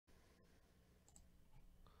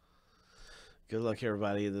Good luck,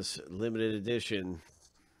 everybody, in this limited edition.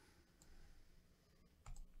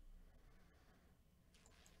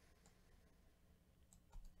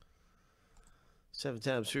 Seven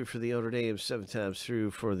times through for the owner names, 7 times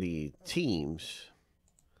through for the teams.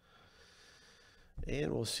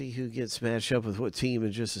 And we'll see who gets matched up with what team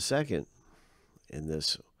in just a second. In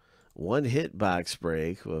this one-hit box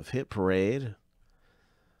break of Hit Parade.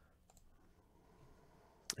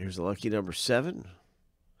 Here's the lucky number 7.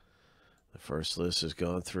 The first list has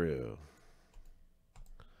gone through.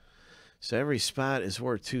 So every spot is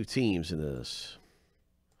worth 2 teams in this.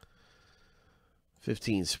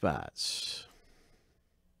 15 spots.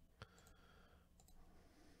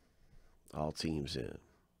 All teams in.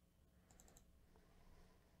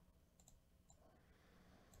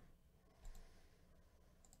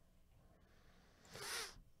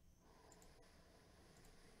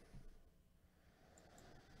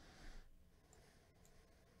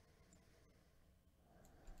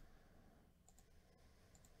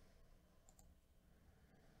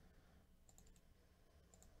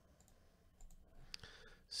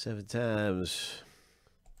 Seven times.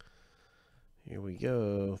 Here we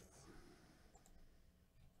go.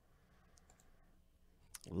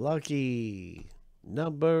 Lucky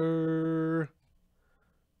number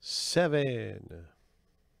 7.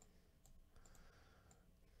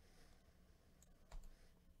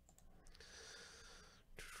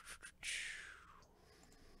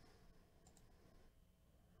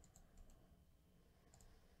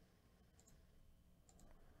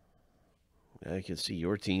 I can see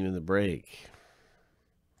your team in the break.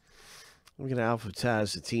 I'm going to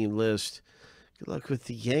alphabetize the team list. Good luck with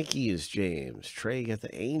the Yankees, James. Trey got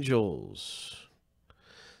the Angels.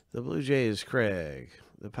 The Blue Jays, Craig.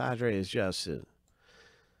 The Padres, Justin.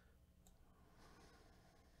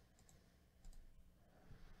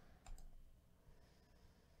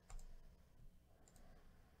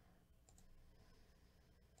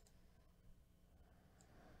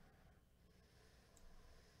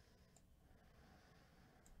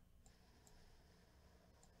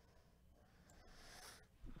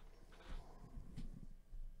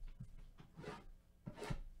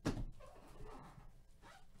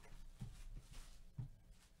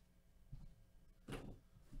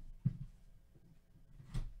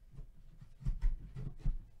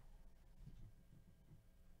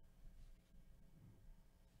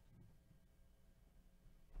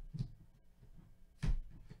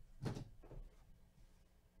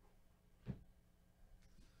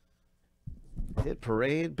 Hit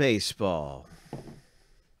Parade Baseball.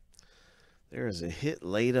 There is a hit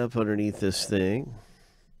laid up underneath this thing.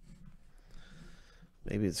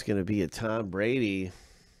 Maybe it's going to be a Tom Brady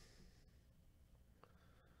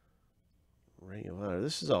Ring of Honor.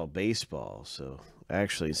 This is all baseball, so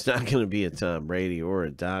actually it's not going to be a Tom Brady or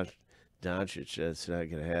a Doncic. That's not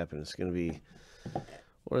going to happen. It's going to be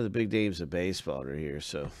one of the big names of baseball right here,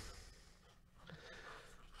 so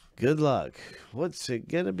good luck. What's it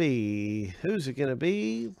going to be? Who's it going to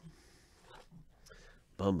be?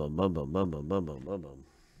 Bum, bum, bum, bum, bum, bum, bum, bum, bum,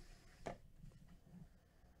 bum.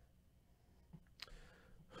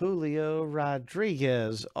 Julio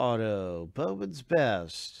Rodriguez auto. Bowman's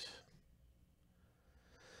best.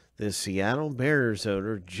 The Seattle Mariners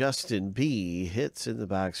owner, Justin B., hits in the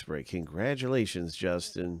box break. Congratulations,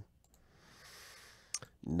 Justin.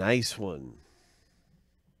 Nice one.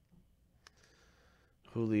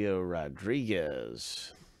 Julio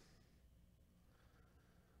Rodriguez.